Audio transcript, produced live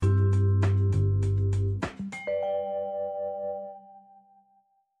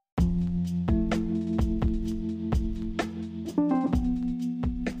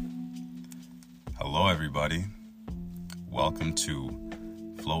everybody. Welcome to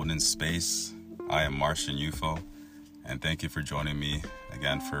Floating in Space. I am Martian UFO, and thank you for joining me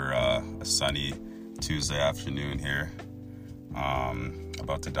again for a sunny Tuesday afternoon here.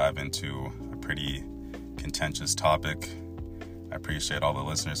 About to dive into a pretty contentious topic. I appreciate all the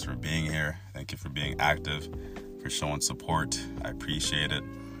listeners for being here. Thank you for being active, for showing support. I appreciate it.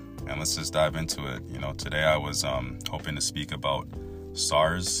 And let's just dive into it. Today I was hoping to speak about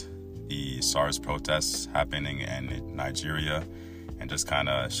SARS, the SARS protests happening in Nigeria, and just kind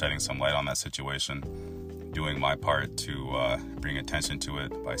of shedding some light on that situation, doing my part to bring attention to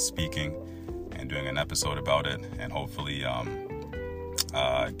it by speaking and doing an episode about it, and hopefully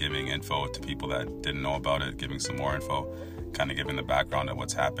giving info to people that didn't know about it, giving some more info, kind of giving the background of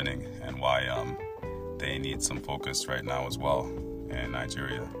what's happening and why they need some focus right now as well in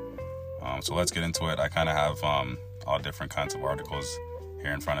Nigeria. So let's get into it. I kind of have all different kinds of articles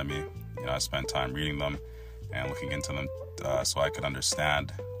here in front of me. I spent time reading them and looking into them so I could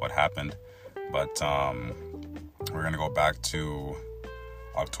understand what happened. But we're going to go back to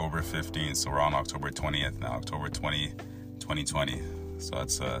October 15th. So we're on October 20th now, October 20, 2020. So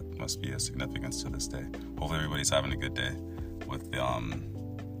that's must be a significance to this day. Hopefully everybody's having a good day with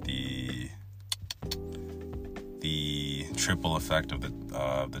the triple effect of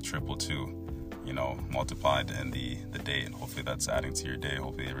the triple two, multiplied in the day, and hopefully that's adding to your day.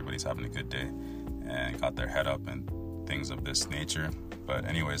 Hopefully everybody's having a good day and got their head up and things of this nature. But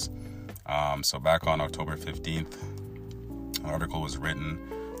anyways, so back on October 15th, an article was written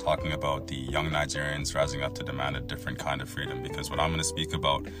talking about the young Nigerians rising up to demand a different kind of freedom, because what I'm going to speak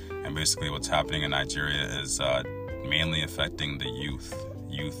about and basically what's happening in Nigeria is mainly affecting the youth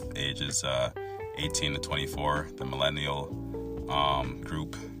ages 18 to 24, the millennial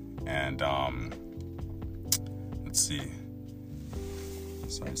group. And let's see.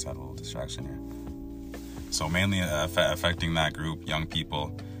 Sorry, I just had a little distraction here. So mainly affecting that group, young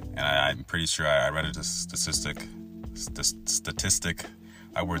people. And I'm pretty sure I read a statistic.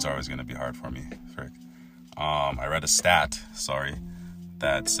 My words are always going to be hard for me. Frick. I read a stat,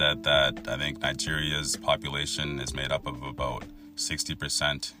 that said that I think Nigeria's population is made up of about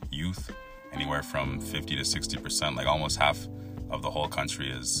 60% youth, anywhere from 50 to 60%, like almost half of the whole country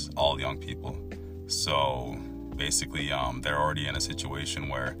is all young people. So basically, they're already in a situation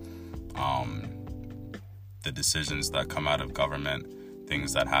where the decisions that come out of government,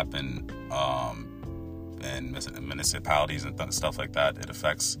 things that happen in municipalities and stuff like that, it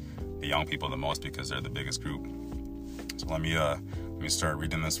affects the young people the most because they're the biggest group. So let me start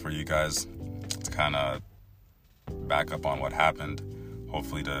reading this for you guys to kind of back up on what happened,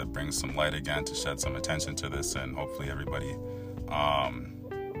 hopefully to bring some light again, to shed some attention to this, and hopefully everybody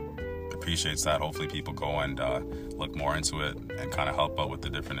appreciates that. Hopefully people go and look more into it and kind of help out with the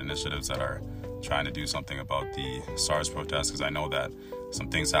different initiatives that are trying to do something about the SARS protests, because I know that some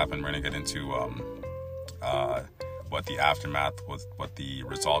things happened. We're going to get into what the aftermath was, what the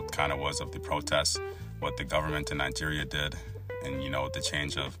result kind of was of the protests, what the government in Nigeria did, and the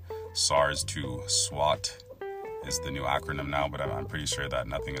change of SARS to SWAT is the new acronym now, but I'm pretty sure that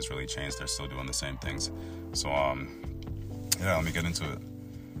nothing has really changed. They're still doing the same things. So let me get into it.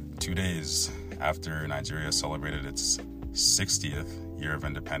 2 days after Nigeria celebrated its 60th year of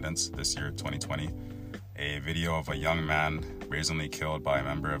independence, this year, 2020, a video of a young man brazenly killed by a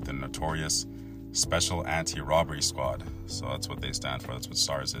member of the notorious Special Anti-Robbery Squad, so that's what they stand for, that's what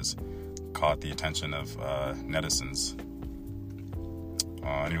SARS is, caught the attention of netizens.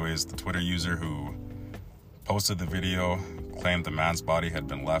 Anyways, the Twitter user who posted the video claimed the man's body had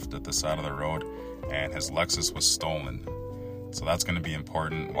been left at the side of the road and his Lexus was stolen. So that's going to be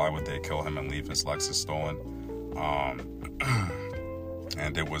important. Why would they kill him and leave his Lexus stolen?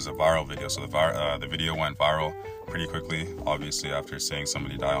 And it was a viral video. So the video went viral pretty quickly, obviously, after seeing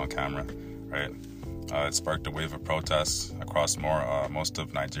somebody die on camera, right? It sparked a wave of protests across most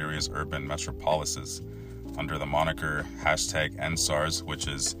of Nigeria's urban metropolises under the moniker #EndSARS, which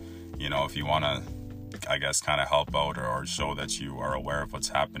is, if you want to, I guess, kind of help out or show that you are aware of what's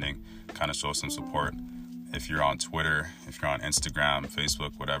happening, kind of show some support. If you're on Twitter, if you're on Instagram,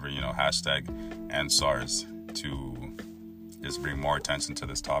 Facebook, whatever, #EndSARS to just bring more attention to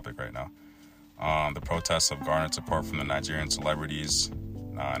this topic right now. The protests have garnered support from the Nigerian celebrities,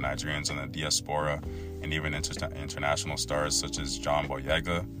 Nigerians in the diaspora, and even international stars such as John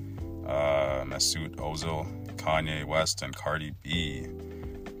Boyega, Mesut Ozil, Kanye West, and Cardi B.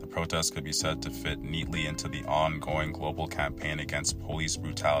 The protests could be said to fit neatly into the ongoing global campaign against police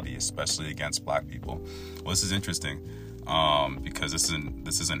brutality, especially against black people. Well, this is interesting because this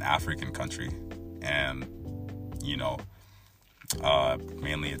is an African country, and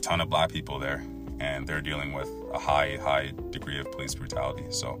mainly a ton of black people there, and they're dealing with a high degree of police brutality.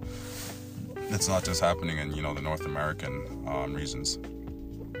 So it's not just happening in, the North American regions.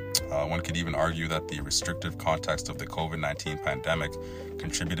 One could even argue that the restrictive context of the COVID-19 pandemic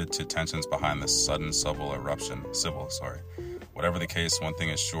contributed to tensions behind the sudden civil eruption. Whatever the case, one thing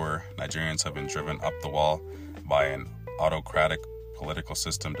is sure: Nigerians have been driven up the wall by an autocratic political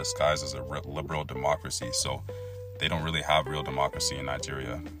system disguised as a liberal democracy. So they don't really have real democracy in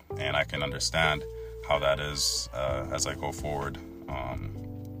Nigeria, and I can understand how that is as I go forward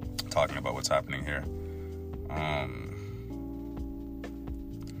talking about what's happening here.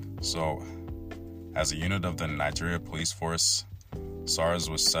 So, as a unit of the Nigeria Police Force, SARS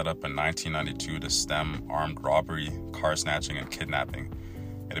was set up in 1992 to stem armed robbery, car snatching, and kidnapping.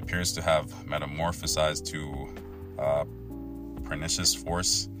 It appears to have metamorphosized to a pernicious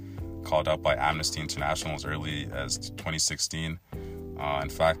force called out by Amnesty International as early as 2016. In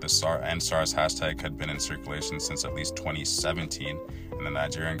fact, the SARS hashtag had been in circulation since at least 2017, and the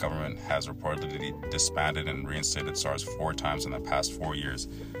Nigerian government has reportedly disbanded and reinstated SARS 4 times in the past 4 years.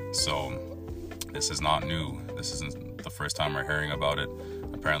 So this is not new. This isn't the first time we're hearing about it.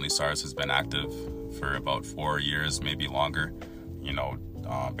 Apparently SARS has been active for about 4 years, maybe longer,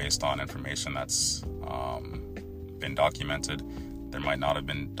 based on information that's been documented. There might not have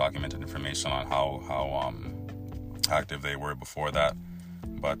been documented information on how active they were before that.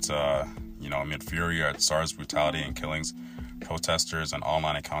 But, amid fury at SARS brutality and killings, protesters and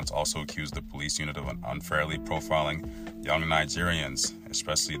online accounts also accused the police unit of unfairly profiling young Nigerians,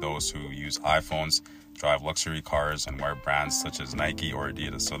 especially those who use iPhones, drive luxury cars, and wear brands such as Nike or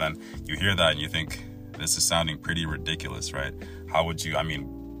Adidas. So then you hear that and you think, this is sounding pretty ridiculous, right? How would you,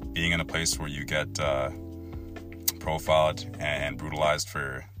 being in a place where you get profiled and brutalized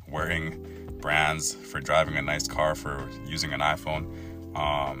for wearing brands, for driving a nice car, for using an iPhone,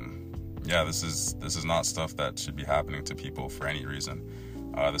 this is not stuff that should be happening to people for any reason.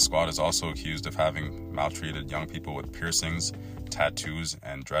 The squad is also accused of having maltreated young people with piercings, tattoos,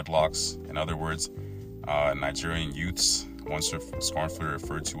 and dreadlocks. In other words, Nigerian youths, once scornfully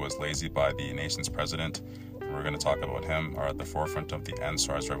referred to as lazy by the nation's president, and we're going to talk about him, are at the forefront of the End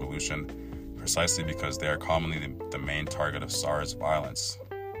SARS revolution, precisely because they are commonly the main target of SARS violence.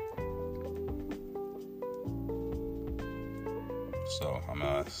 So I'm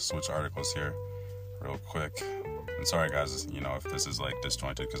going to switch articles here real quick. And sorry guys, if this is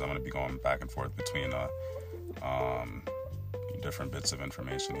disjointed, because I'm going to be going back and forth between different bits of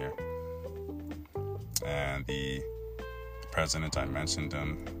information here. And the president, I mentioned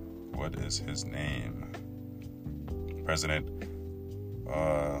him. What is his name? President,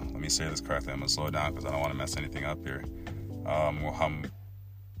 let me say this correctly. I'm going to slow down because I don't want to mess anything up here. Muhammadu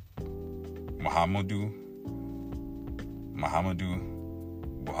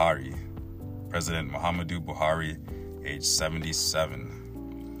Buhari. President Muhammadu Buhari, age 77.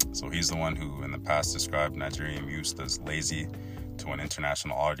 So he's the one who in the past described Nigerian youth as lazy to an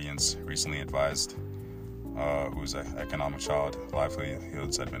international audience, recently advised whose economic child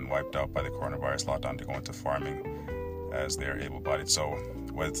livelihoods had been wiped out by the coronavirus lockdown to go into farming as they are able-bodied. So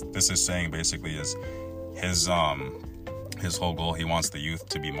what this is saying basically is his whole goal, he wants the youth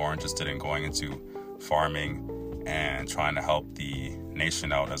to be more interested in going into farming and trying to help the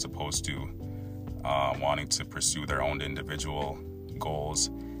nation out as opposed to wanting to pursue their own individual goals.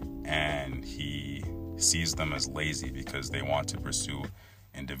 And he sees them as lazy because they want to pursue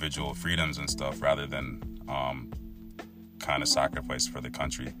individual freedoms and stuff rather than kind of sacrifice for the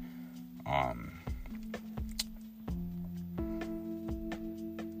country.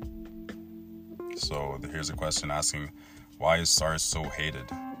 So here's a question asking, why is SARS so hated?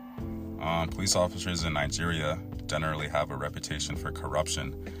 Police officers in Nigeria generally have a reputation for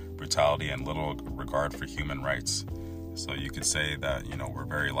corruption, brutality, and little regard for human rights. So you could say that, we're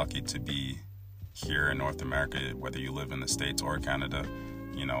very lucky to be here in North America, whether you live in the States or Canada.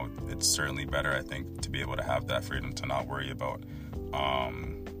 It's certainly better, I think, to be able to have that freedom to not worry about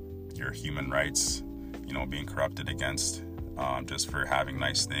your human rights, being corrupted against just for having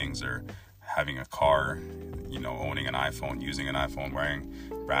nice things or having a car, owning an iPhone, using an iPhone, wearing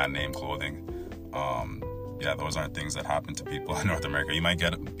brand name clothing. Those aren't things that happen to people in North America. You might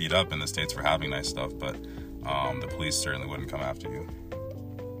get beat up in the States for having nice stuff, but the police certainly wouldn't come after you.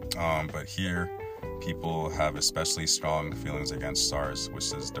 But here, people have especially strong feelings against SARS,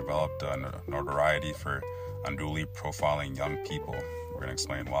 which has developed a notoriety for unduly profiling young people. We're going to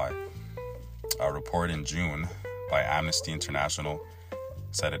explain why. A report in June by Amnesty International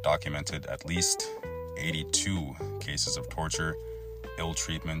said it documented at least 82 cases of torture, ill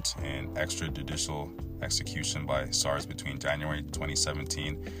treatment and extrajudicial execution by SARS between January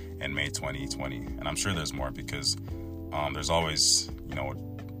 2017 and May 2020. And I'm sure there's more because there's always,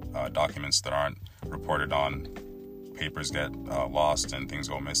 documents that aren't reported on. Papers get lost and things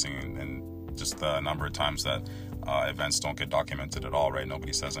go missing, and just the number of times that events don't get documented at all, right?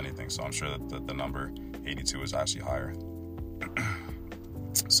 Nobody says anything. So I'm sure that the number 82 is actually higher.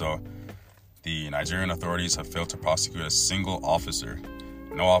 So the Nigerian authorities have failed to prosecute a single officer.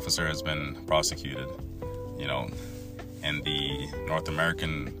 No officer has been prosecuted, in the North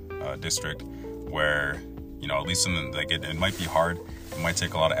American district where, at least it might be hard. It might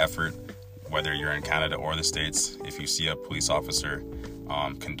take a lot of effort, whether you're in Canada or the States. If you see a police officer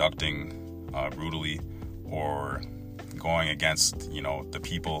conducting brutally or going against, the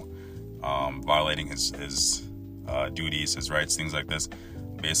people, violating his duties, his rights, things like this,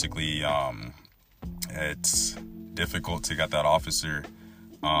 basically, it's difficult to get that officer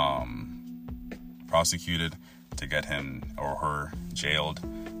prosecuted, to get him or her jailed,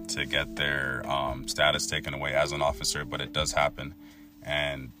 to get their status taken away as an officer. But it does happen,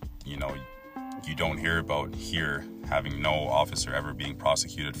 and you don't hear about here having no officer ever being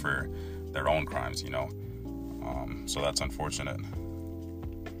prosecuted for their own crimes, so that's unfortunate.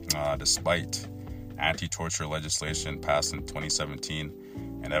 Despite anti-torture legislation passed in 2017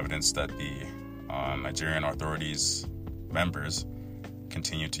 and evidence that the Nigerian authorities members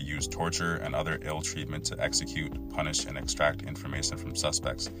continue to use torture and other ill treatment to execute, punish, and extract information from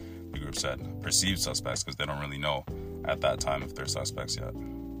suspects, the group said. Perceived suspects, because they don't really know at that time if they're suspects yet.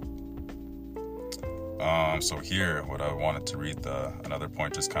 So here, what I wanted to read, another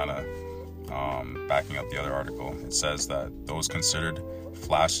point, just kind of backing up the other article. It says that those considered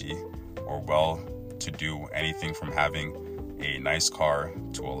flashy or well-to-do, anything from having a nice car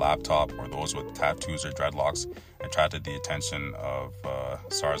to a laptop, or those with tattoos or dreadlocks, attracted the attention of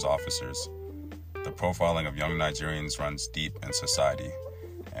SARS officers. The profiling of young Nigerians runs deep in society,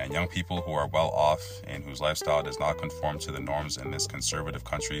 and young people who are well off and whose lifestyle does not conform to the norms in this conservative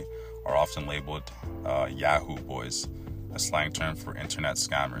country are often labeled Yahoo boys, a slang term for internet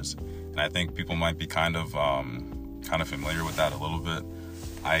scammers. And I think people might be kind of familiar with that a little bit.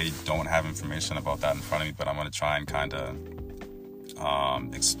 I don't have information about that in front of me, but I'm going to try and kind of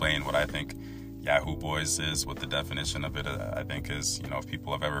explain what I think Yahoo boys is, what the definition of it I think is. If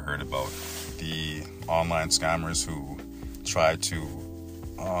people have ever heard about the online scammers who try to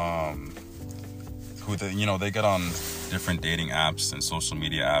they get on different dating apps and social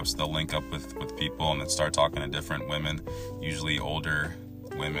media apps. They'll link up with people and then start talking to different women, usually older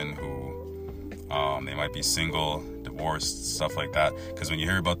women who they might be single, divorced, stuff like that. Because when you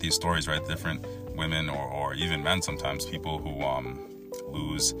hear about these stories, right, different women or even men sometimes, people who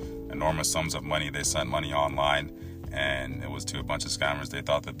lose enormous sums of money. They sent money online and it was to a bunch of scammers. They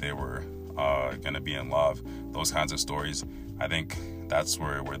thought that they were going to be in love. Those kinds of stories. I think that's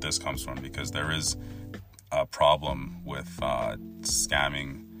where this comes from, because there is a problem with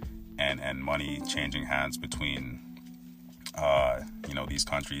scamming and money changing hands between these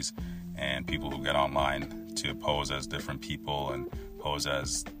countries, and people who get online to pose as different people and pose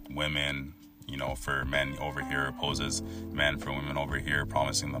as women, for men over here, pose as men for women over here,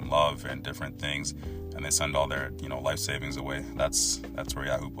 promising them love and different things, and they send all their life savings away. That's where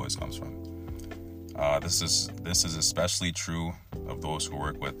Yahoo boys comes from. This is especially true of those who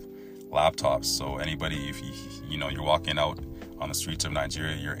work with laptops. So anybody, if you're walking out on the streets of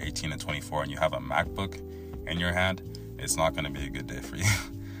Nigeria, you're 18 and 24, and you have a MacBook in your hand, it's not going to be a good day for you.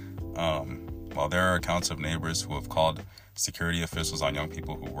 While there are accounts of neighbors who have called security officials on young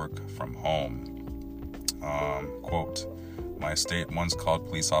people who work from home. Quote, my estate once called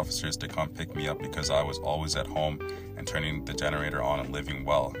police officers to come pick me up because I was always at home and turning the generator on and living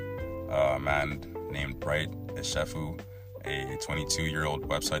well. A man named Bright Eshefu, a 22-year-old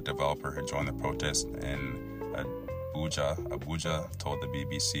website developer who joined the protest in Abuja, told the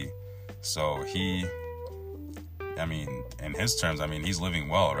BBC. So in his terms, he's living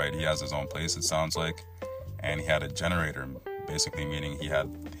well, right? He has his own place, it sounds like, and he had a generator, basically meaning he had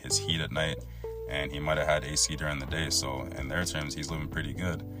his heat at night, and he might have had AC during the day. So in their terms, he's living pretty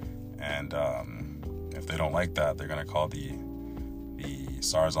good. And if they don't like that, they're going to call the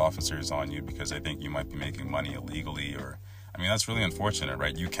SARS officers on you because they think you might be making money illegally. Or that's really unfortunate,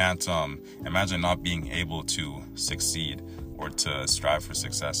 right? You can't imagine not being able to succeed or to strive for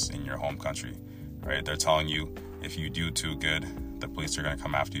success in your home country, right? They're telling you if you do too good, the police are going to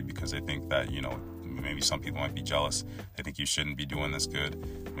come after you because they think that, maybe some people might be jealous. They think you shouldn't be doing this good.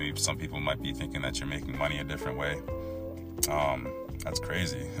 Maybe some people might be thinking that you're making money a different way. That's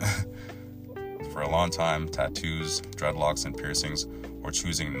crazy. For a long time, tattoos, dreadlocks, and piercings or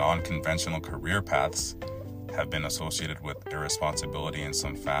choosing non-conventional career paths have been associated with irresponsibility in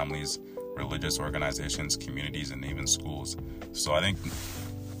some families, religious organizations, communities, and even schools. So I think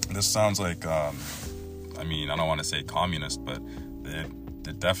this sounds like, I don't want to say communist, but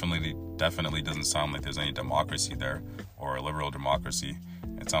it definitely doesn't sound like there's any democracy there, or a liberal democracy.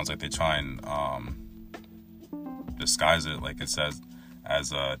 It sounds like they try and disguise it like it says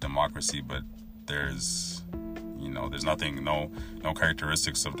as a democracy, but there's nothing, no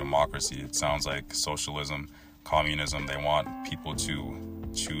characteristics of democracy. It sounds like socialism, communism. They want people to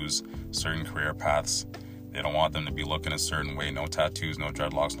choose certain career paths. They don't want them to be looking a certain way. No tattoos, no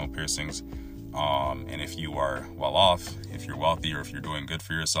dreadlocks, no piercings. And if you are well off, if you're wealthy, or if you're doing good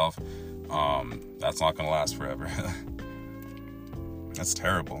for yourself, that's not going to last forever. That's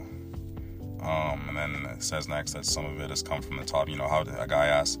terrible. And then it says next that some of it has come from the top. A guy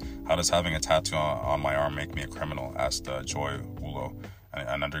asked, how does having a tattoo on my arm make me a criminal? Asked Joy Wulo,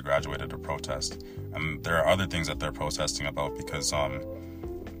 an undergraduate at a protest. And there are other things that they're protesting about, because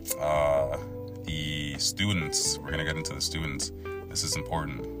the students, we're going to get into the students, this is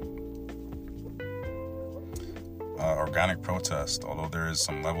important. Organic protest. Although there is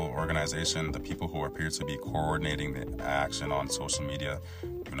some level of organization, the people who appear to be coordinating the action on social media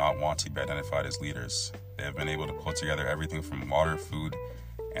do not want to be identified as leaders. They have been able to pull together everything from water, food,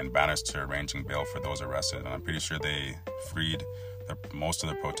 and banners to arranging bail for those arrested. And I'm pretty sure they freed most of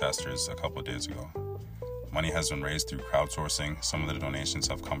the protesters a couple of days ago. Money has been raised through crowdsourcing. Some of the donations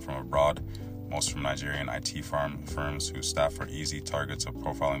have come from abroad, most from Nigerian IT firms whose staff are easy targets of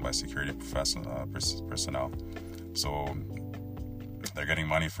profiling by security personnel. So they're getting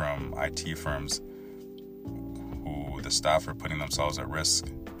money from IT firms who the staff are putting themselves at risk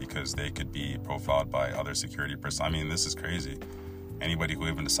because they could be profiled by other security personnel. This is crazy. Anybody who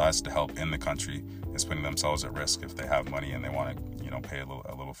even decides to help in the country is putting themselves at risk if they have money and they want to, pay a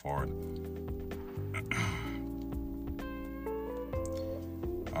little forward.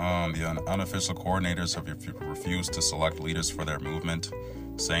 The unofficial coordinators have refused to select leaders for their movement,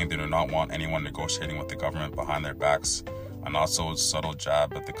 saying they do not want anyone negotiating with the government behind their backs. A not so subtle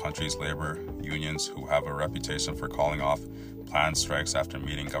jab at the country's labor unions, who have a reputation for calling off planned strikes after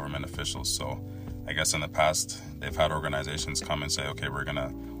meeting government officials. So I guess in the past, they've had organizations come and say, okay, we're going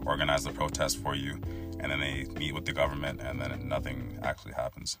to organize the protest for you. And then they meet with the government, and then nothing actually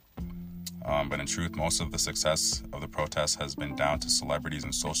happens. But in truth, most of the success of the protests has been down to celebrities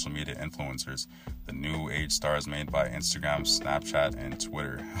and social media influencers, the new age stars made by Instagram, Snapchat, and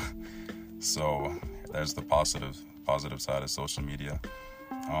Twitter. So there's the positive side of social media.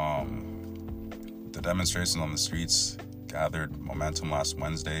 The demonstrations on the streets gathered momentum last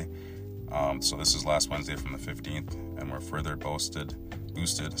Wednesday. So this is last Wednesday from the 15th, and were further boosted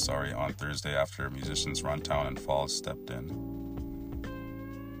on Thursday after musicians Runtown and Falls stepped in.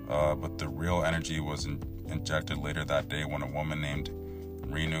 But the real energy was injected later that day when a woman named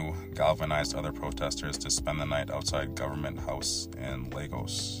Renu galvanized other protesters to spend the night outside Government House in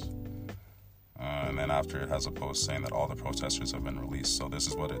Lagos. And then after, it has a post saying that all the protesters have been released. So this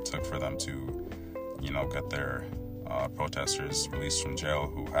is what it took for them to, get their protesters released from jail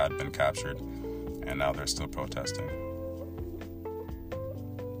who had been captured, and now they're still protesting.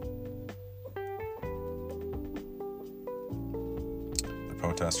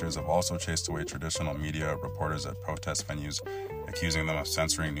 Protesters have also chased away traditional media reporters at protest venues, accusing them of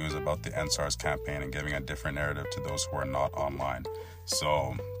censoring news about the NSARS campaign and giving a different narrative to those who are not online.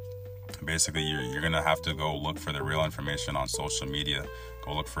 So basically, you're going to have to go look for the real information on social media.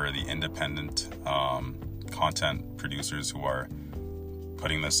 Go look for the independent content producers who are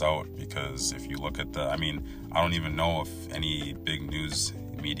putting this out, because if you look at I don't even know if any big news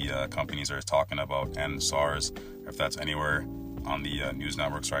media companies are talking about NSARS, if that's anywhere on the news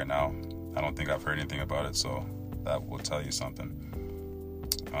networks right now. I don't think I've heard anything about it, so that will tell you something.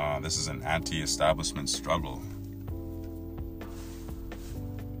 This is an anti-establishment struggle.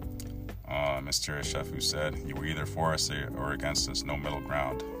 Mr. Shefu said, "You were either for us or against us, no middle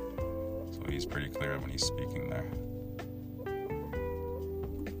ground." So he's pretty clear when he's speaking there.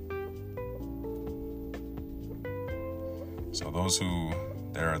 So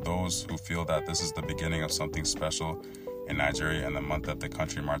there are those who feel that this is the beginning of something special in Nigeria in the month that the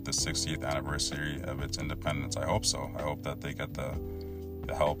country marked the 60th anniversary of its independence. I hope so. I hope that they get the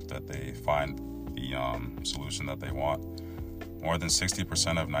help, that they find the solution that they want. More than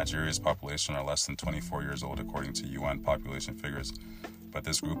 60% of Nigeria's population are less than 24 years old, according to UN population figures. But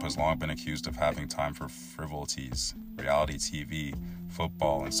this group has long been accused of having time for frivolities, reality TV,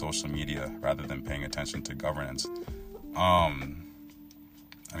 football, and social media, rather than paying attention to governance. My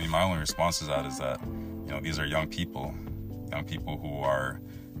only response to that is that, these are young people. young people who are,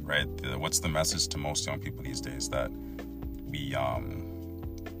 right, what's the message to most young people these days? That we,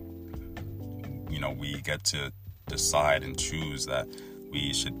 we get to decide and choose, that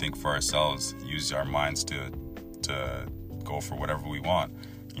we should think for ourselves, use our minds to go for whatever we want.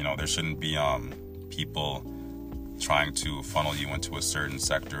 There shouldn't be people trying to funnel you into a certain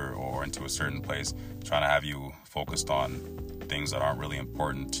sector or into a certain place, trying to have you focused on things that aren't really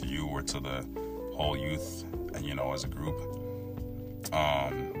important to you or to the whole youth, as a group.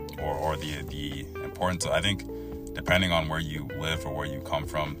 Or the importance, I think, depending on where you live or where you come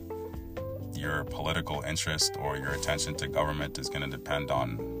from, your political interest or your attention to government is going to depend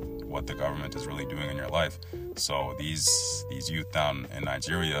on what the government is really doing in your life. So these youth down in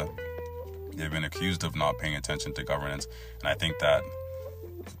Nigeria, they've been accused of not paying attention to governance. And I think that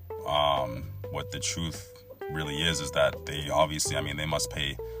what the truth really is that they obviously, they must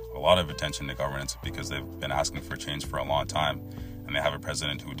pay a lot of attention to governance, because they've been asking for change for a long time. And they have a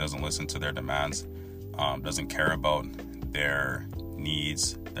president who doesn't listen to their demands, doesn't care about their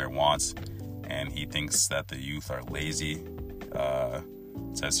needs, their wants, and he thinks that the youth are lazy.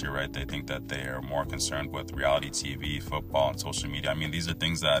 It says here, right, they think that they are more concerned with reality TV, football, and social media. These are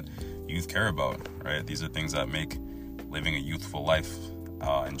things that youth care about, right? These are things that make living a youthful life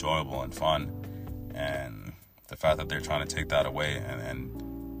enjoyable and fun. And the fact that they're trying to take that away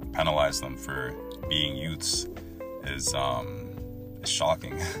and penalize them for being youths is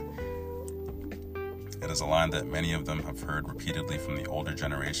shocking. It is a line that many of them have heard repeatedly from the older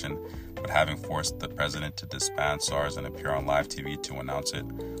generation, but having forced the president to disband SARS and appear on live TV to announce it,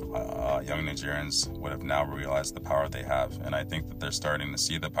 young Nigerians would have now realized the power they have. And I think that they're starting to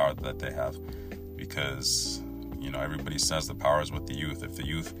see the power that they have, because, everybody says the power is with the youth. If the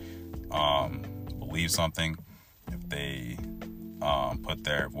youth believe something, if they put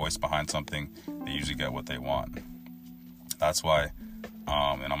their voice behind something, they usually get what they want. That's why,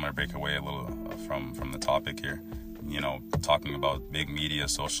 and I'm going to break away a little from the topic here, talking about big media,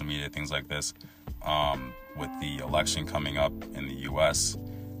 social media, things like this. With the election coming up in the U.S.,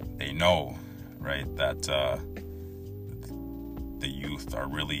 they know, right, that the youth are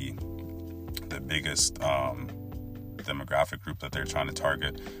really the biggest demographic group that they're trying to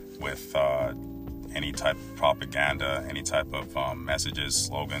target with any type of propaganda, any type of messages,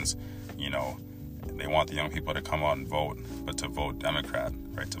 slogans. They want the young people to come out and vote, but to vote Democrat,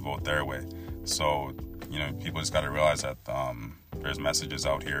 right, to vote their way. So, people just got to realize that there's messages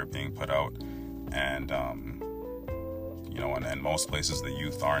out here being put out, and, and most places the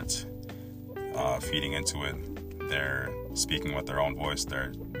youth aren't feeding into it. They're speaking with their own voice.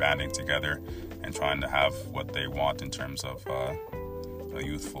 They're banding together and trying to have what they want in terms of a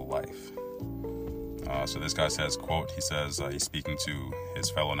youthful life. So this guy says, quote, he says, he's speaking to his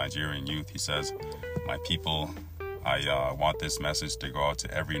fellow Nigerian youth. He says, "My people, I want this message to go out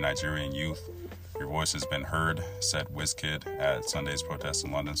to every Nigerian youth. Your voice has been heard," said WizKid at Sunday's protest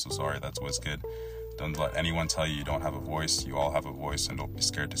in London. So sorry, that's WizKid. "Don't let anyone tell you don't have a voice. You all have a voice, and don't be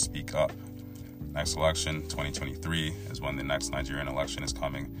scared to speak up. Next election, 2023, is when the next Nigerian election is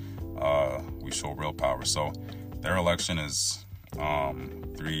coming. We show real power." So their election is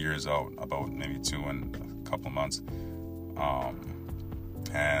 3 years out, about maybe 2 and a couple months.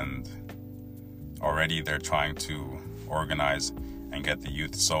 And already they're trying to organize and get the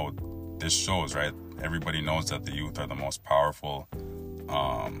youth. So this shows, right, everybody knows that the youth are the most powerful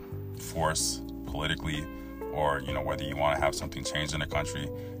force politically, or, whether you want to have something changed in the country,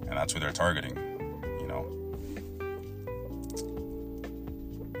 and that's who they're targeting,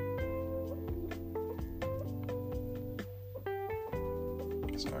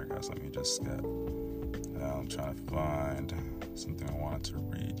 Sorry guys, let me just get, I'm trying to find something I wanted to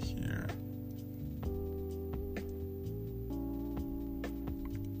read here.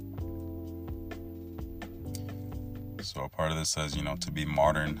 So a part of this says, to be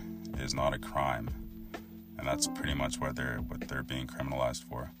modern is not a crime. And that's pretty much what they're being criminalized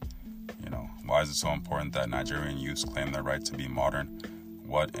for. Why is it so important that Nigerian youths claim their right to be modern?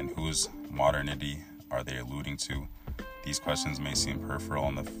 What and whose modernity are they alluding to? These questions may seem peripheral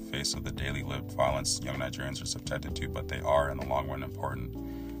in the face of the daily lived violence young Nigerians are subjected to, but they are, in the long run,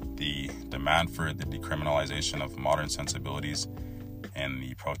 important. The demand for the decriminalization of modern sensibilities and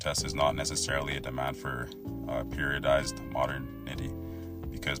the protest is not necessarily a demand for periodized modernity,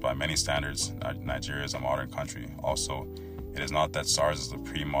 because by many standards, Nigeria is a modern country. Also, it is not that SARS is a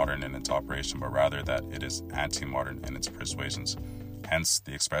pre-modern in its operation, but rather that it is anti-modern in its persuasions. Hence,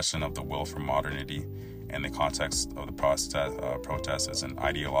 the expression of the will for modernity in the context of the protest is an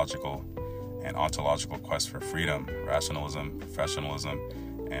ideological and ontological quest for freedom, rationalism, professionalism,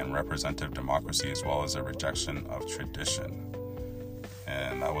 and representative democracy, as well as a rejection of tradition.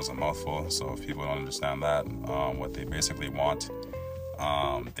 And that was a mouthful, so if people don't understand that, what they basically want,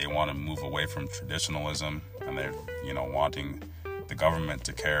 they want to move away from traditionalism, and they're, wanting the government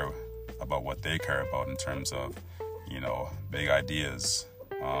to care about what they care about in terms of, big ideas,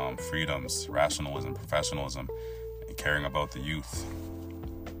 freedoms, rationalism, professionalism, and caring about the youth.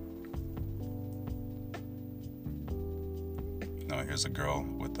 Here's a girl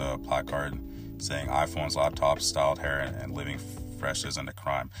with a placard saying iPhones, laptops, styled hair, and living fresh isn't a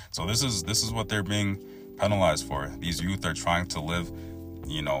crime. So this is what they're being penalized for. These youth are trying to live,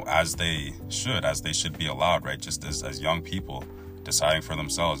 as they should be allowed, right? Just as young people, deciding for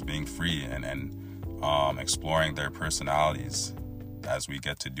themselves, being free and exploring their personalities, as we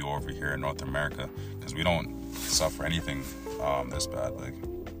get to do over here in North America, because we don't suffer anything this bad.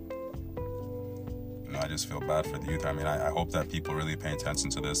 I just feel bad for the youth. I mean, I hope that people really pay attention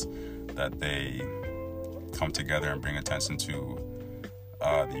to this, that they come together and bring attention to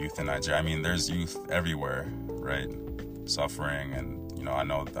the youth in Nigeria. I mean, there's youth everywhere, right? Suffering, and I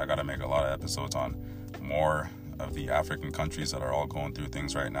know I got to make a lot of episodes on more of the African countries that are all going through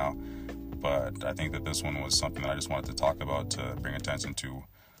things right now. But I think that this one was something that I just wanted to talk about, to bring attention to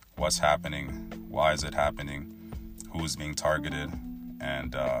what's happening, why is it happening, who's being targeted,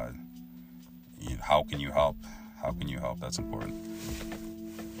 and how can you help? How can you help? That's important.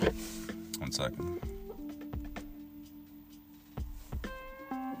 1 second.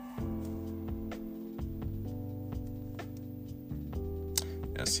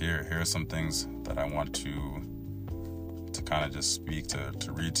 Yes, here are some things that I want to kind of just speak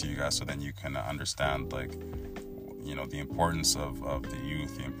to read to you guys, so then you can understand, the importance of the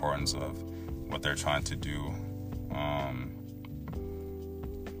youth, the importance of what they're trying to do.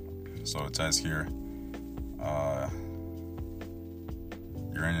 So it says here,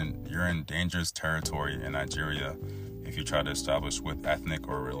 you're in dangerous territory in Nigeria if you try to establish which ethnic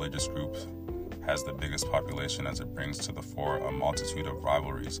or religious group has the biggest population, as it brings to the fore a multitude of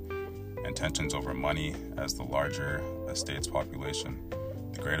rivalries and tensions over money. As the larger a state's population,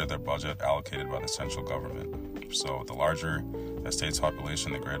 the greater their budget allocated by the central government. So the larger a state's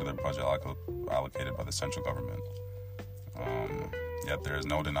population, the greater their budget allocated by the central government. Yet there is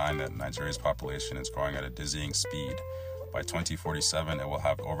no denying that Nigeria's population is growing at a dizzying speed. By 2047, it will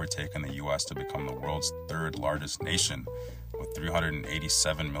have overtaken the U.S. to become the world's third largest nation, with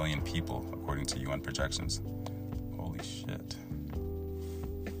 387 million people, according to UN projections. Holy shit.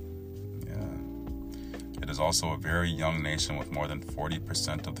 Yeah. It is also a very young nation, with more than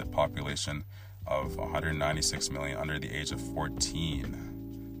 40% of the population of 196 million under the age of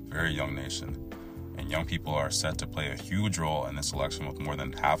 14. Very young nation. And young people are set to play a huge role in this election, with more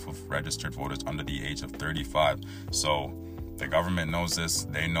than half of registered voters under the age of 35. So the government knows this.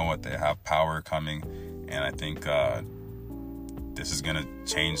 They know it. They have power coming. And I think this is going to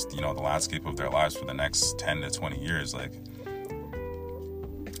change, the landscape of their lives for the next 10 to 20 years. The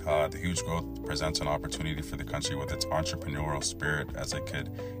huge growth presents an opportunity for the country with its entrepreneurial spirit, as it could,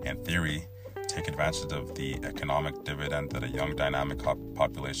 in theory, take advantage of the economic dividend that a young, dynamic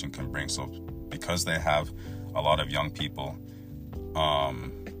population can bring. So because they have a lot of young people,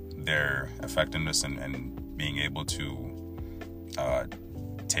 their effectiveness in being able to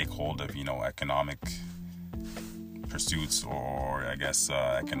take hold of, economic pursuits, or I guess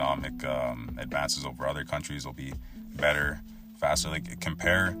economic advances over other countries, will be better, faster.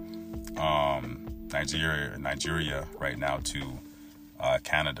 Compare Nigeria right now to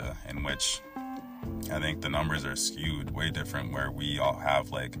Canada, in which I think the numbers are skewed way different, where we all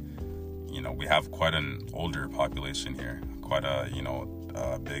have we have quite an older population here, quite a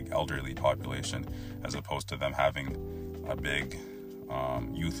big elderly population, as opposed to them having a big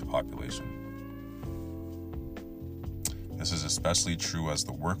youth population. This is especially true as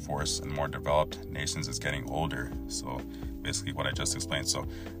the workforce in more developed nations is getting older. So basically what I just explained. So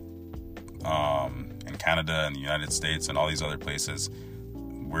in Canada and the United States and all these other places,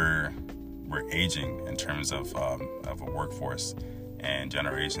 we're aging in terms of a workforce and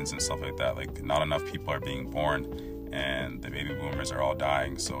generations and stuff like that. Not enough people are being born, and the baby boomers are all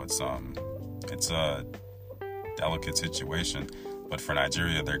dying. So it's a delicate situation. But for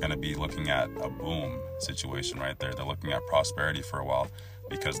Nigeria, they're going to be looking at a boom situation right there. They're looking at prosperity for a while,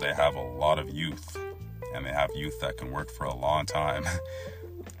 because they have a lot of youth, and they have youth that can work for a long time.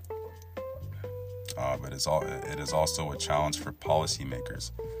 But it is also a challenge for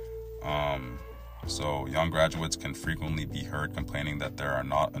policymakers. So young graduates can frequently be heard complaining that there are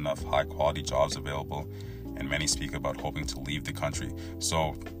not enough high-quality jobs available, and many speak about hoping to leave the country.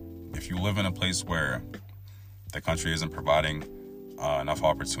 So if you live in a place where the country isn't providing enough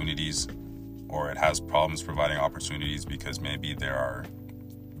opportunities, or it has problems providing opportunities because maybe there are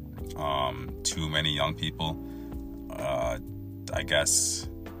too many young people. I guess,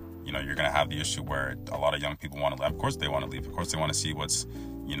 you're going to have the issue where a lot of young people want to leave. Of course they want to leave. Of course they want to see what's,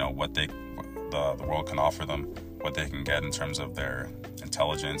 what the world can offer them, what they can get in terms of their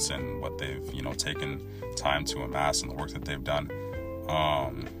intelligence and what they've, taken time to amass and the work that they've done.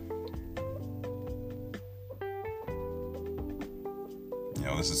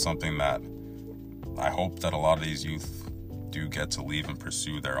 This is something that I hope that a lot of these youth do get to leave and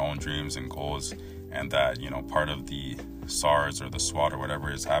pursue their own dreams and goals, and that, part of the SARS or the SWAT or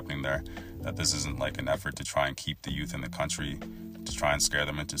whatever is happening there, that this isn't like an effort to try and keep the youth in the country, to try and scare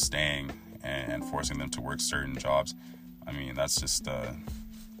them into staying and forcing them to work certain jobs. I mean, that's just,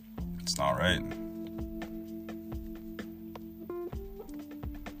 it's not right.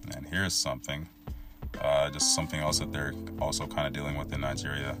 And here's something, just something else that they're also kind of dealing with in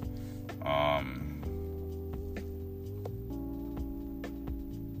Nigeria.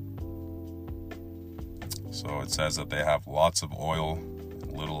 So it says that they have lots of oil,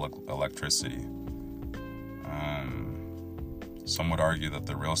 little electricity. Some would argue that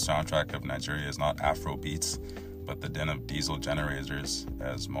the real soundtrack of Nigeria is not Afro beats, but the din of diesel generators,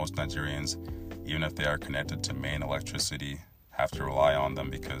 as most Nigerians, even if they are connected to main electricity, have to rely on them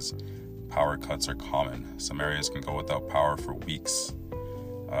because power cuts are common. Some areas can go without power for weeks.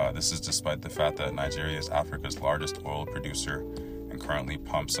 This is despite the fact that Nigeria is Africa's largest oil producer and currently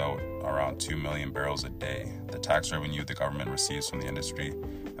pumps out around 2 million barrels a day. The tax revenue the government receives from the industry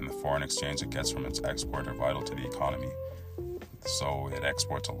and the foreign exchange it gets from its export are vital to the economy. So it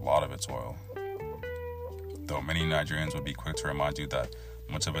exports a lot of its oil. Though many Nigerians would be quick to remind you that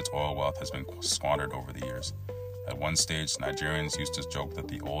much of its oil wealth has been squandered over the years. At one stage, Nigerians used to joke that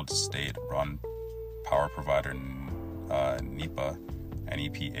the old state-run power provider NEPA,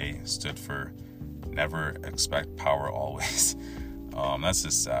 NEPA, stood for Never Expect Power Always. That's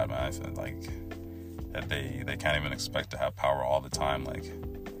just sad, man. I feel like that they can't even expect to have power all the time. Like,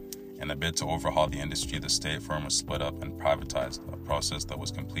 in a bid to overhaul the industry, the state firm was split up and privatized, a process that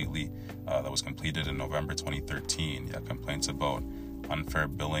was completed in November 2013. Yet complaints about unfair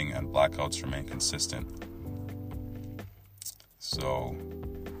billing and blackouts remain consistent. So,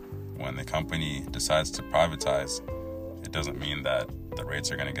 when the company decides to privatize, it doesn't mean that the rates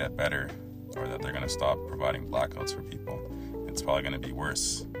are going to get better or that they're going to stop providing blackouts for people. It's probably going to be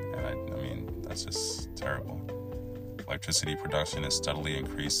worse. And I mean, that's just terrible. Electricity production has steadily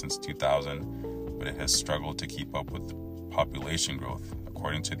increased since 2000, but it has struggled to keep up with population growth.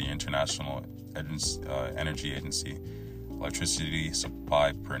 According to the International Energy Agency, electricity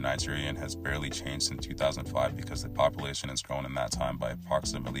supply per Nigerian has barely changed since 2005 because the population has grown in that time by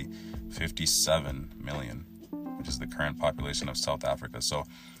approximately 57 million, which is the current population of South Africa. So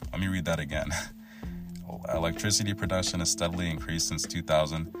let me read that again. Electricity production has steadily increased since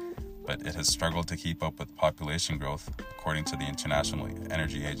 2000, but it has struggled to keep up with population growth, according to the International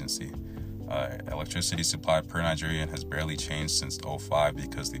Energy Agency. Electricity supply per Nigerian has barely changed since 2005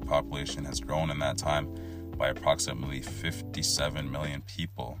 because the population has grown in that time by approximately 57 million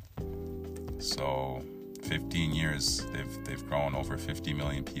people. So 15 years, they've grown over 50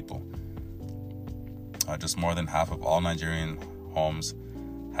 million people. Just more than half of all Nigerian homes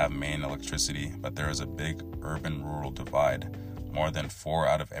have main electricity, but there is a big urban-rural divide. More than 4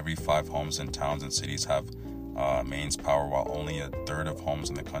 out of every 5 homes in towns and cities have mains power, while only a third of homes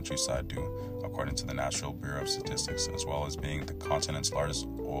in the countryside do, according to the National Bureau of Statistics. As well as being the continent's largest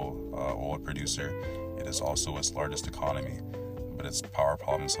oil producer, it is also its largest economy, but its power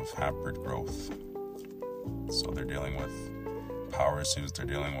problems have hampered growth. So they're dealing with power issues, they're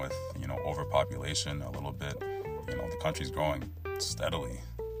dealing with, overpopulation a little bit. The country's growing steadily,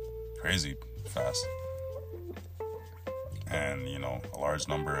 crazy fast. And, a large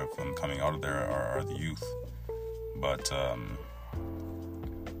number of them coming out of there are the youth. But,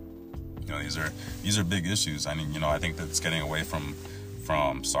 these are big issues. I mean, I think that it's getting away from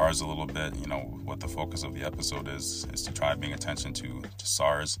SARS a little bit. What the focus of the episode is to try and bring attention to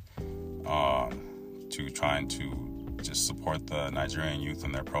SARS, to trying to just support the Nigerian youth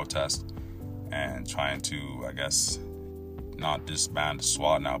in their protest, and trying to, I guess, not disband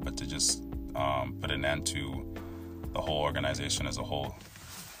SWAT now, but to just put an end to the whole organization as a whole.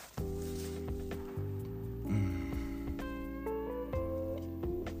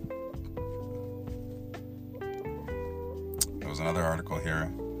 There was another article here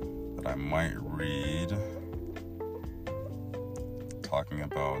that I might read talking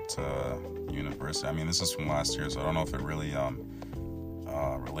about university. I mean, this is from last year, so I don't know if it really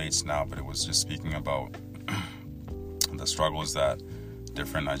relates now, but it was just speaking about the struggles that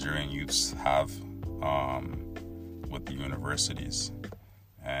different Nigerian youths have with the universities,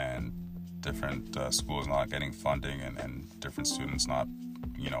 and different schools not getting funding, and different students not,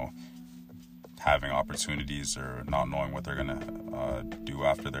 having opportunities, or not knowing what they're going to do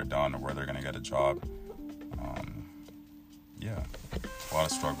after they're done, or where they're going to get a job. A lot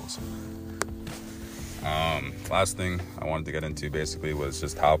of struggles. Last thing I wanted to get into basically was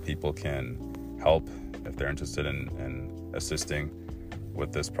just how people can help if they're interested in assisting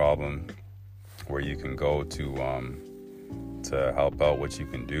with this problem, where you can go to help out, what you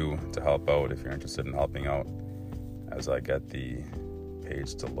can do to help out if you're interested in helping out, as I get the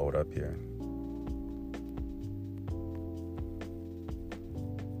page to load up here.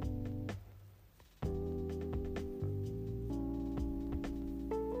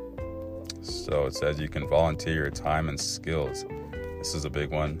 So it says you can volunteer your time and skills. This is a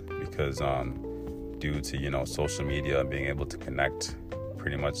big one because due to social media and being able to connect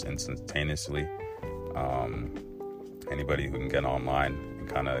pretty much instantaneously, anybody who can get online and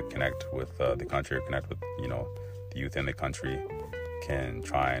kind of connect with the country, or connect with the youth in the country, can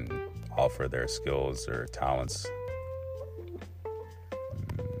try and offer their skills or talents.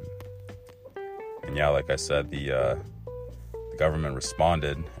 And like I said, the government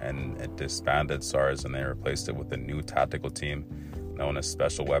responded and it disbanded SARS, and they replaced it with a new tactical team known as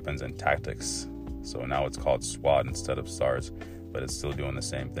Special Weapons and Tactics. So now it's called SWAT instead of SARS, but it's still doing the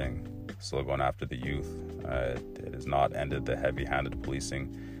same thing, still going after the youth. It has not ended the heavy-handed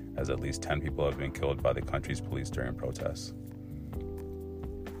policing, as at least 10 people have been killed by the country's police during protests.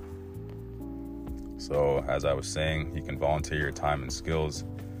 So as I was saying, you can volunteer your time and skills.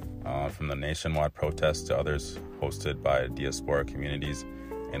 From the nationwide protests to others hosted by diaspora communities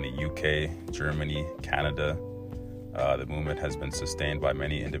in the UK, Germany, Canada, the movement has been sustained by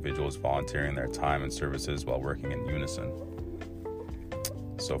many individuals volunteering their time and services while working in unison.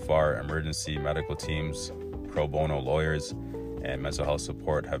 So far, emergency medical teams, pro bono lawyers, and mental health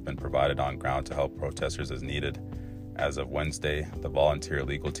support have been provided on ground to help protesters as needed. As of Wednesday, the volunteer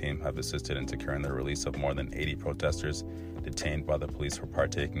legal team have assisted in securing the release of more than 80 protesters detained by the police for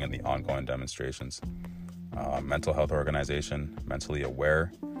partaking in the ongoing demonstrations. Mental health organization, Mentally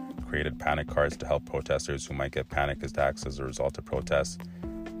Aware, created panic cards to help protesters who might get panic attacks as a result of protests.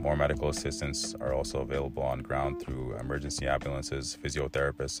 More medical assistance are also available on ground through emergency ambulances,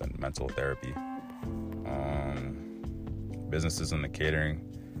 physiotherapists, and mental therapy. Businesses in the catering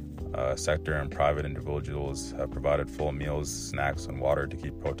sector and private individuals have provided full meals, snacks, and water to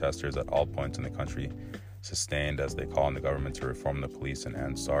keep protesters at all points in the country sustained as they call on the government to reform the police and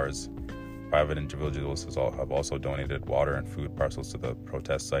end SARS. Private individuals have also donated water and food parcels to the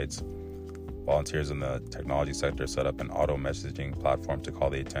protest sites. Volunteers in the technology sector set up an auto messaging platform to call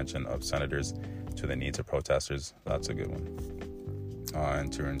the attention of senators to the needs of protesters. That's a good one.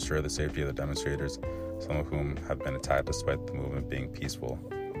 And to ensure the safety of the demonstrators, some of whom have been attacked despite the movement being peaceful.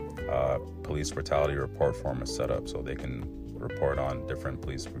 Police brutality report form is set up so they can report on different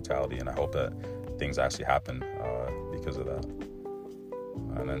police brutality, and I hope that things actually happen because of that.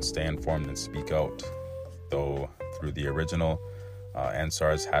 And then stay informed and speak out. Though through the original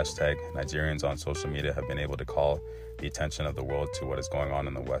EndSARS hashtag, Nigerians on social media have been able to call the attention of the world to what is going on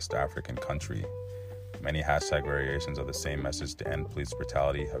in the West African country. Many hashtag variations of the same message to end police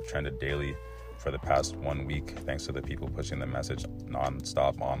brutality have trended daily for the past 1 week, thanks to the people pushing the message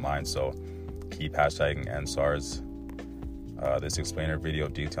non-stop online. So keep hashtagging EndSARS. This explainer video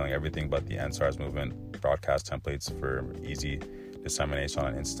detailing everything but the EndSARS movement, broadcast templates for easy dissemination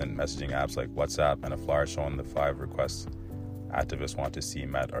on instant messaging apps like WhatsApp, and a flyer showing the 5 requests activists want to see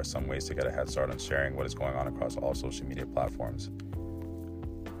met are some ways to get a head start on sharing what is going on across all social media platforms.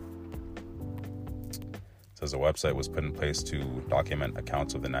 It says a website was put in place to document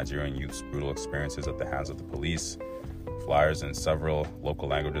accounts of the Nigerian youth's brutal experiences at the hands of the police. Flyers in several local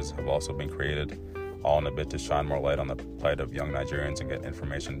languages have also been created, all in a bid to shine more light on the plight of young Nigerians and get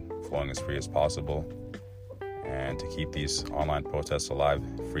information flowing as free as possible. And to keep these online protests alive,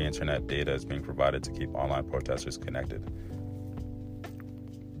 free internet data is being provided to keep online protesters connected.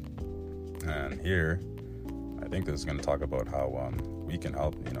 And here, I think this is going to talk about how we can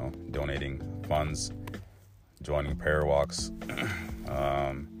help, donating funds, joining prayer walks.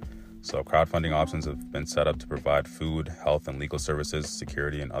 So crowdfunding options have been set up to provide food, health, and legal services,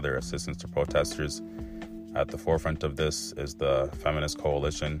 security, and other assistance to protesters. At the forefront of this is the Feminist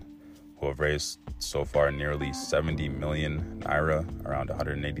Coalition, who have raised so far nearly 70 million naira, around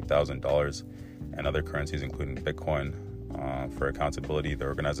 $180,000, and other currencies, including Bitcoin. For accountability, the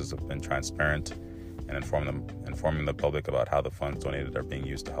organizers have been transparent and informing the public about how the funds donated are being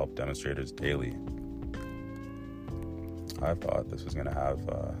used to help demonstrators daily. I thought this was going to have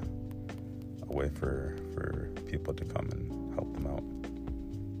a way for people to come and help them out.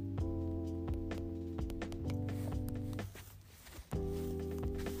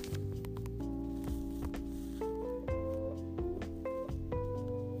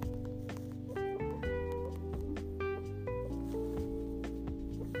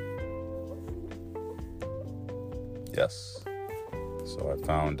 Yes. So I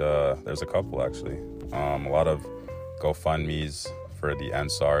found there's a couple actually. A lot of GoFundMes for the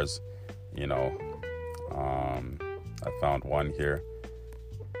NSARS. I found one here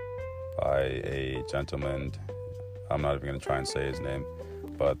by a gentleman. I'm not even going to try and say his name,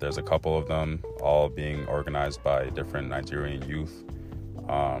 but there's a couple of them all being organized by different Nigerian youth.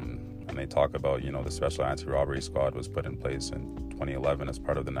 And they talk about, the Special Anti-Robbery Squad was put in place in 2011 as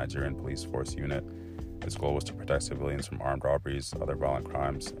part of the Nigerian Police Force unit. Its goal was to protect civilians from armed robberies, other violent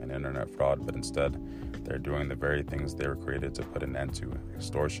crimes, and internet fraud, but instead, they're doing the very things they were created to put an end to.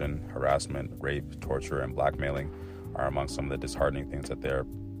 Extortion, harassment, rape, torture, and blackmailing are among some of the disheartening things that they're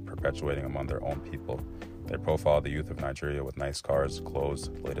perpetuating among their own people. They profile the youth of Nigeria with nice cars, clothes,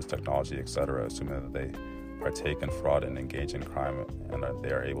 latest technology, etc., assuming that they partake in fraud and engage in crime, and that they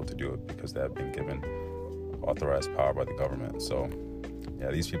are able to do it because they have been given authorized power by the government. So,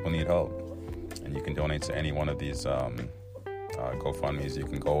 these people need help. And you can donate to any one of these GoFundMes. You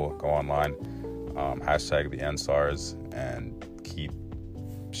can go online, hashtag the NSARS, and keep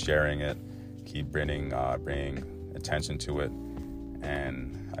sharing it, keep bringing attention to it.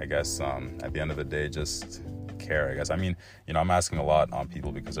 And I guess at the end of the day, just care, I guess. I mean, I'm asking a lot on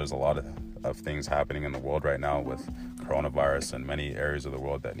people because there's a lot of things happening in the world right now with coronavirus and many areas of the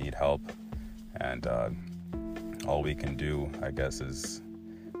world that need help. And all we can do, I guess, is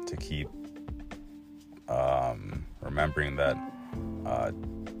to keep remembering that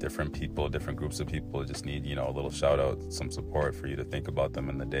different people, different groups of people just need, a little shout out, some support for you to think about them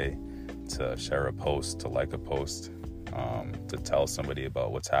in the day, to share a post, to like a post, to tell somebody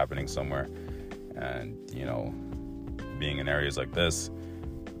about what's happening somewhere. And, being in areas like this,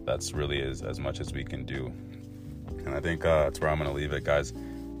 that's really as much as we can do. And I think that's where I'm going to leave it, guys.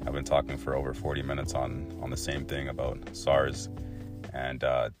 I've been talking for over 40 minutes on the same thing about SARS. And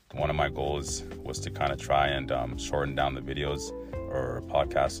one of my goals was to kind of try and shorten down the videos or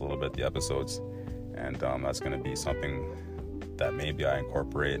podcast a little bit, the episodes. And that's going to be something that maybe I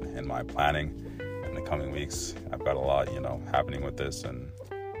incorporate in my planning in the coming weeks. I've got a lot, happening with this. And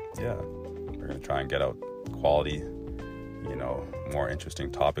we're going to try and get out quality, more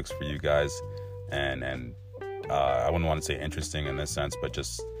interesting topics for you guys. And I wouldn't want to say interesting in this sense, but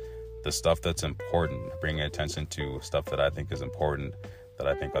just the stuff that's important, bringing attention to stuff that I think is important, that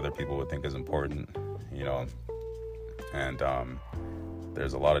I think other people would think is important, and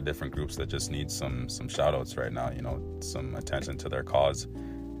there's a lot of different groups that just need some shout outs right now, some attention to their cause.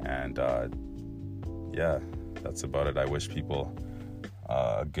 And that's about it. I wish people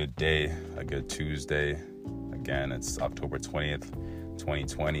a good day, a good Tuesday. Again, it's October 20th,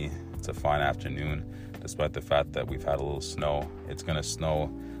 2020. It's a fine afternoon, despite the fact that we've had a little snow. It's going to snow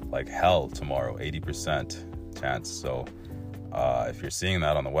like hell tomorrow, 80% chance. So if you're seeing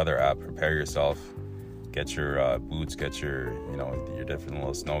that on the weather app, prepare yourself. Get your boots, get your your different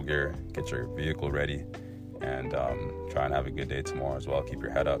little snow gear, get your vehicle ready, and try and have a good day tomorrow as well. Keep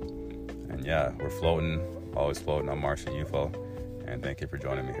your head up. And we're floating, always floating. I'm Martian UFO, and thank you for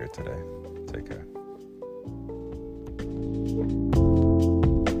joining me here today. Take care.